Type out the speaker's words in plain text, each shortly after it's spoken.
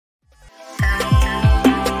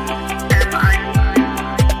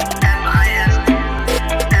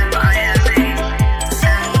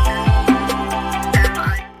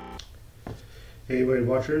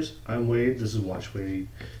Watchers. I'm Wade. This is Watch Wade.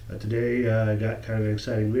 Today I got kind of an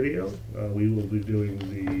exciting video. We will be doing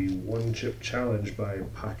the one chip challenge by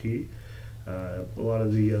Paqui. A lot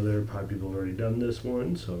of the other pod people have already done this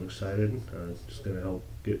one, so I'm excited. Just going to help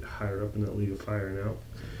get higher up in that League of Fire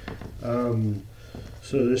now.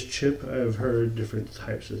 So this chip, I've heard different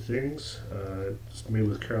types of things. It's made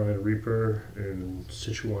with Carolina Reaper and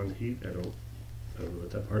Sichuan heat. I don't know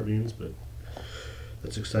what that part means, but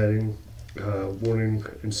that's exciting. Warning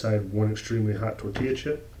inside one extremely hot tortilla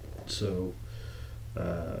chip. So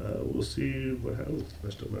we'll see what happens.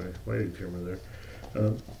 Messed up my lighting camera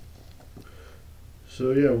there.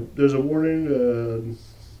 So yeah, there's a warning.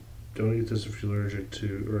 Don't eat this if you're allergic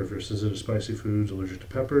to, or if you're sensitive to spicy foods, allergic to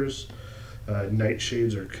peppers,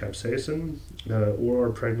 nightshades or capsaicin, or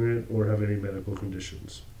are pregnant or have any medical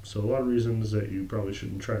conditions. So a lot of reasons that you probably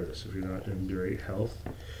shouldn't try this if you're not in great health.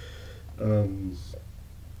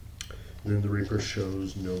 Then the Reaper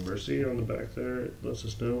shows no mercy on the back there. It lets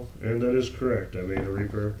us know. And that is correct. I made a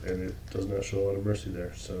Reaper and it does not show a lot of mercy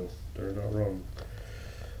there. So they're not wrong.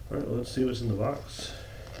 Alright, well, let's see what's in the box.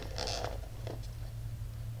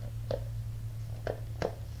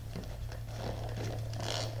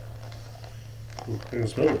 Ooh, I can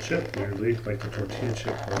smell the chip weirdly, like the tortilla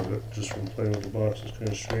chip part of it, just from playing with the box. It's kind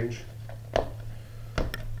of strange. It'd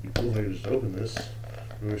be cool if I could just open this.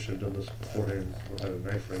 Maybe I should have done this beforehand. I'll have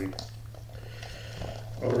a knife ready.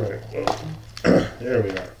 Alright, well, there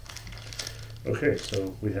we are. Okay,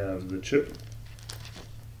 so we have the chip.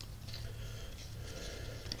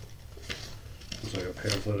 Looks like a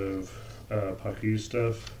pamphlet of Paqui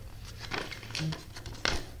stuff.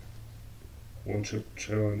 One Chip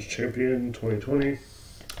Challenge Champion 2020. I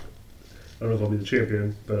don't know if I'll be the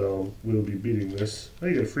champion, but we'll be beating this. Oh,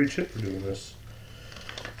 you get a free chip for doing this.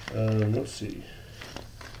 Let's see.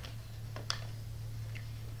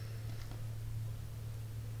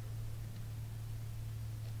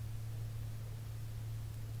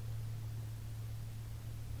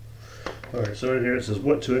 Alright, so in here it says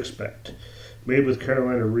what to expect. Made with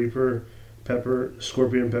Carolina Reaper pepper,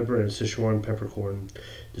 scorpion pepper, and Sichuan peppercorn.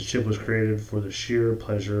 This chip was created for the sheer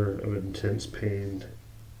pleasure of intense pain,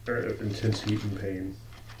 or intense heat and pain.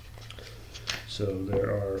 So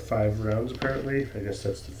there are 5 rounds apparently. I guess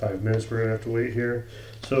that's the 5 minutes we're gonna have to wait here.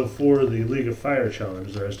 So for the League of Fire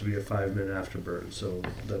challenge, there has to be a 5-minute afterburn. So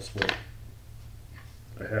that's what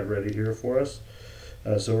I have ready here for us.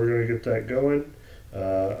 So we're gonna get that going.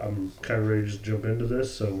 I'm kind of ready to just jump into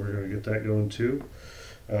this, so we're going to get that going too.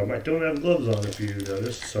 I don't have gloves on, if you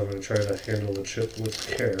noticed, so I'm going to try to handle the chip with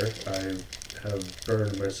care. I have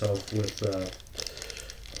burned myself with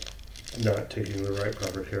not taking the right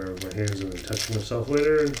proper care of my hands and then touching myself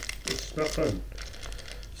later, and it's not fun.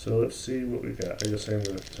 So let's see what we got. I guess I'm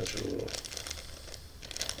going to touch it a little.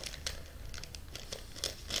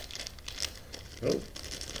 Oh.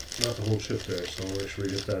 Not the whole chip there, so I'll make sure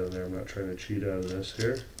we get that in there. I'm not trying to cheat out of this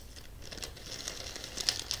here.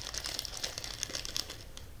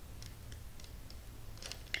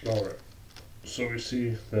 Alright, so we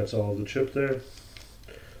see that's all the chip there.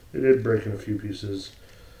 It did break in a few pieces.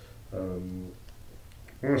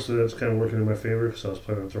 Honestly, that's kind of working in my favor because I was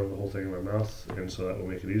planning on throwing the whole thing in my mouth, and so that will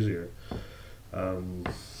make it easier. But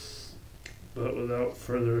without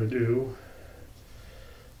further ado,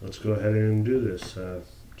 let's go ahead and do this.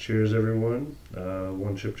 Cheers, everyone.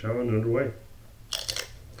 One chip challenge underway.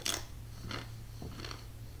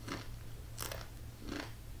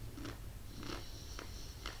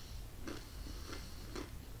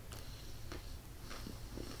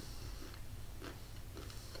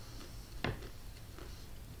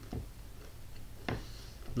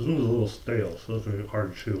 This one's a little stale, so it's going to be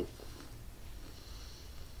hard to chew.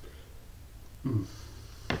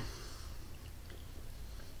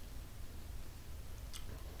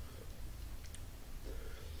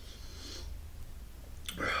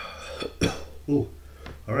 Ooh.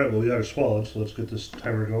 Alright, well, we got it swallowed, so let's get this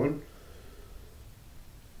timer going.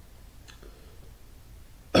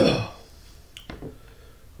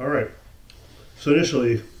 Alright. So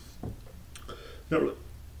initially, not really.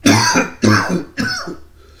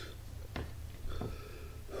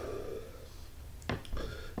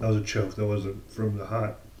 That was a choke, that wasn't from the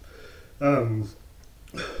hot. The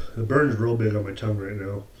burn's real big on my tongue right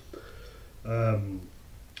now.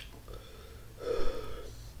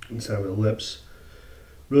 Inside of my lips.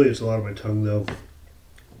 Really, it's a lot of my tongue, though.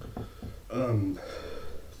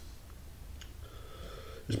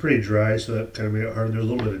 It's pretty dry, so that kind of made it hard. There's a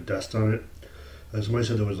little bit of dust on it. Somebody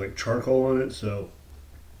said there was like charcoal on it, so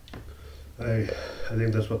I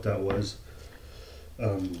think that's what that was.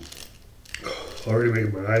 Already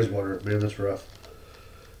making my eyes water. Man, that's rough.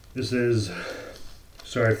 This is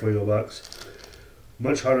Sorry, Fuego Box.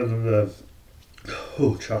 Much hotter than the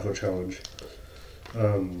Choco Challenge. I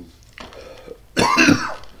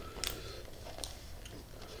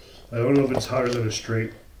don't know if it's hotter than a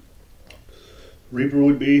straight Reaper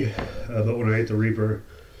would be, but when I ate the Reaper,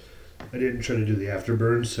 I didn't try to do the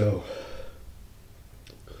afterburn, so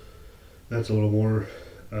that's a little more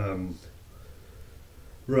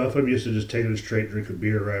rough. I'm used to just taking a straight drink of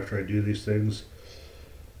beer right after I do these things.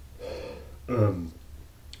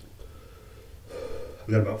 I've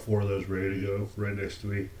got about 4 of those ready to go right next to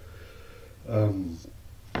me.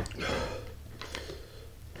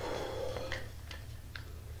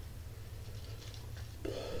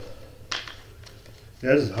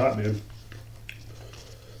 Yeah, this is hot, man.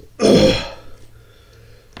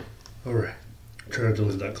 Alright. Try not to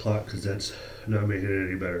look at that clock because that's not making it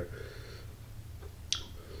any better.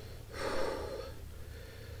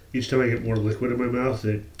 Each time I get more liquid in my mouth,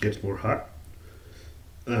 it gets more hot.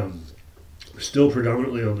 Still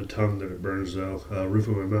predominantly on the tongue that it burns, though. Roof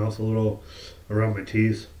of my mouth, a little around my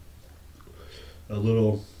teeth. A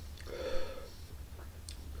little.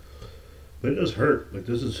 But it does hurt. Like,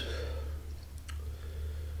 this is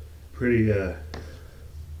pretty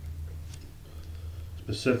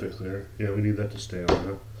specific there. Yeah, we need that to stay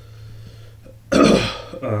on,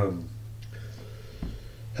 huh?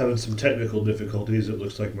 Having some technical difficulties. It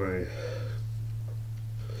looks like my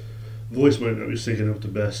voice might not be syncing up the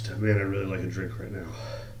best. Man, I really like a drink right now.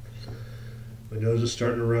 My nose is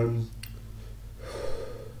starting to run.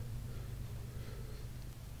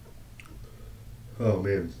 Oh,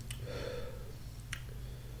 man.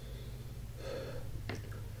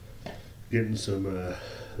 Getting some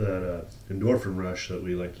that endorphin rush that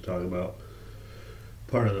we like to talk about.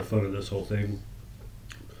 Part of the fun of this whole thing.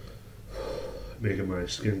 Making my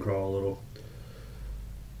skin crawl a little.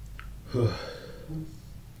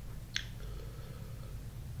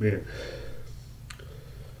 Man.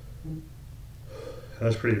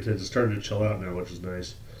 That's pretty intense. It's starting to chill out now, which is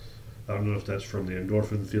nice. I don't know if that's from the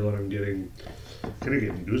endorphin feeling I'm getting. Kind of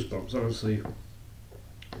getting goosebumps, honestly.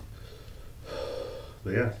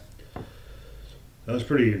 But yeah. That was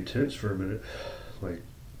pretty intense for a minute. Like,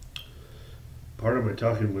 part of my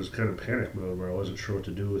talking was kind of panic mode where I wasn't sure what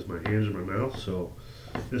to do with my hands or my mouth, so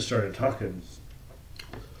I just started talking.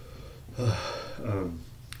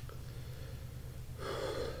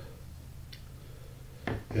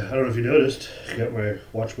 Yeah, I don't know if you noticed, I got my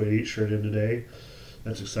Watch, Wait, Eat shirt in today.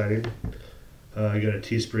 That's exciting. I got a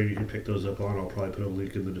Teespring, you can pick those up on. I'll probably put a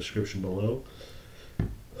link in the description below.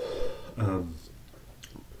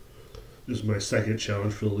 This is my second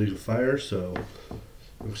challenge for the League of Fire, so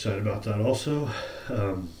I'm excited about that also.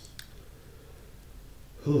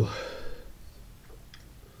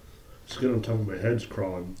 Skin on top of my head's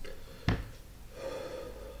crawling.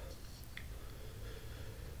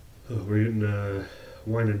 We're getting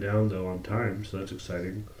winding down though on time, so that's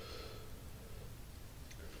exciting.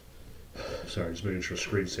 Sorry, just making sure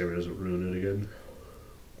screensaver doesn't ruin it again.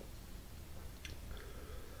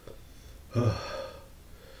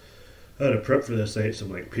 I had to prep for this. I ate some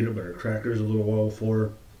like peanut butter crackers a little while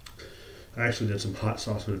before. I actually did some hot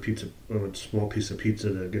sauce on a small piece of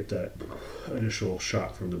pizza to get that initial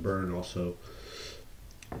shot from the burn. Also,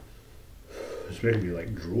 it's making me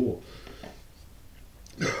like drool.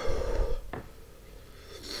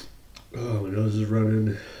 Oh, my nose is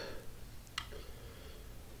running.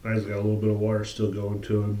 Eyes got a little bit of water still going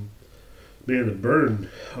to them. Man, the burn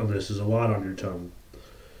on this is a lot on your tongue.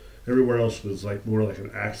 Everywhere else was like more like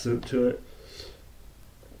an accent to it.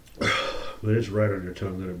 But it's right on your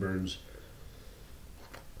tongue that it burns.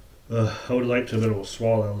 I would like to have been able to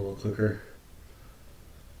swallow that a little quicker.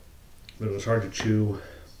 But it was hard to chew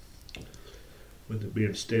with it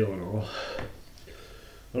being stale and all.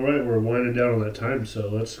 Alright, we're winding down on that time, so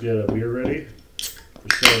let's get a beer ready for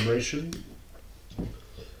celebration.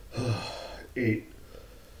 8.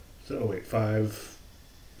 So wait, 5,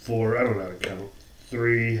 4, I don't know how to count.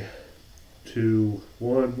 3, 2,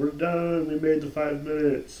 1. We're done. We made the 5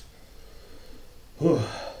 minutes. If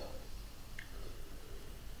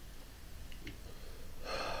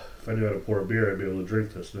I knew how to pour a beer, I'd be able to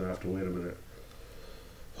drink this. Now I have to wait a minute.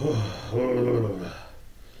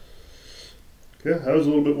 Yeah, that was a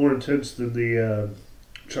little bit more intense than the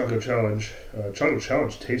Choco Challenge. Choco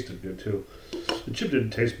Challenge tasted good too. The chip didn't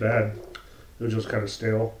taste bad. It was just kind of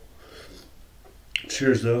stale.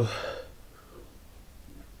 Cheers though.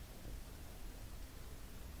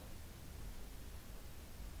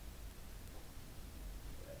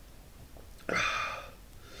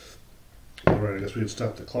 Alright, I guess we can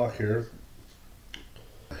stop the clock here.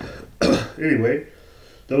 Anyway,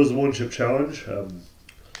 that was the one chip challenge.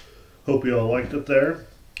 Hope you all liked it there.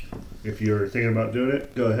 If you're thinking about doing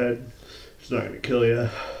it, go ahead. It's not going to kill you.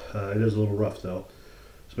 It is a little rough though,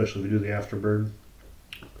 especially if you do the afterburn.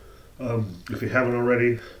 If you haven't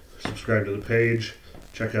already, subscribe to the page.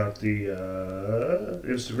 Check out the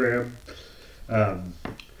Instagram.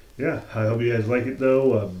 Yeah, I hope you guys like it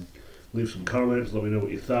though. Leave some comments. Let me know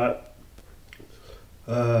what you thought.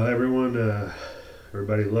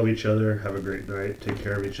 Everybody love each other. Have a great night. Take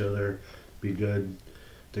care of each other. Be good.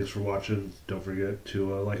 Thanks for watching. Don't forget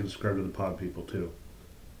to like and subscribe to the pod people too.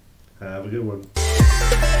 Have a good one.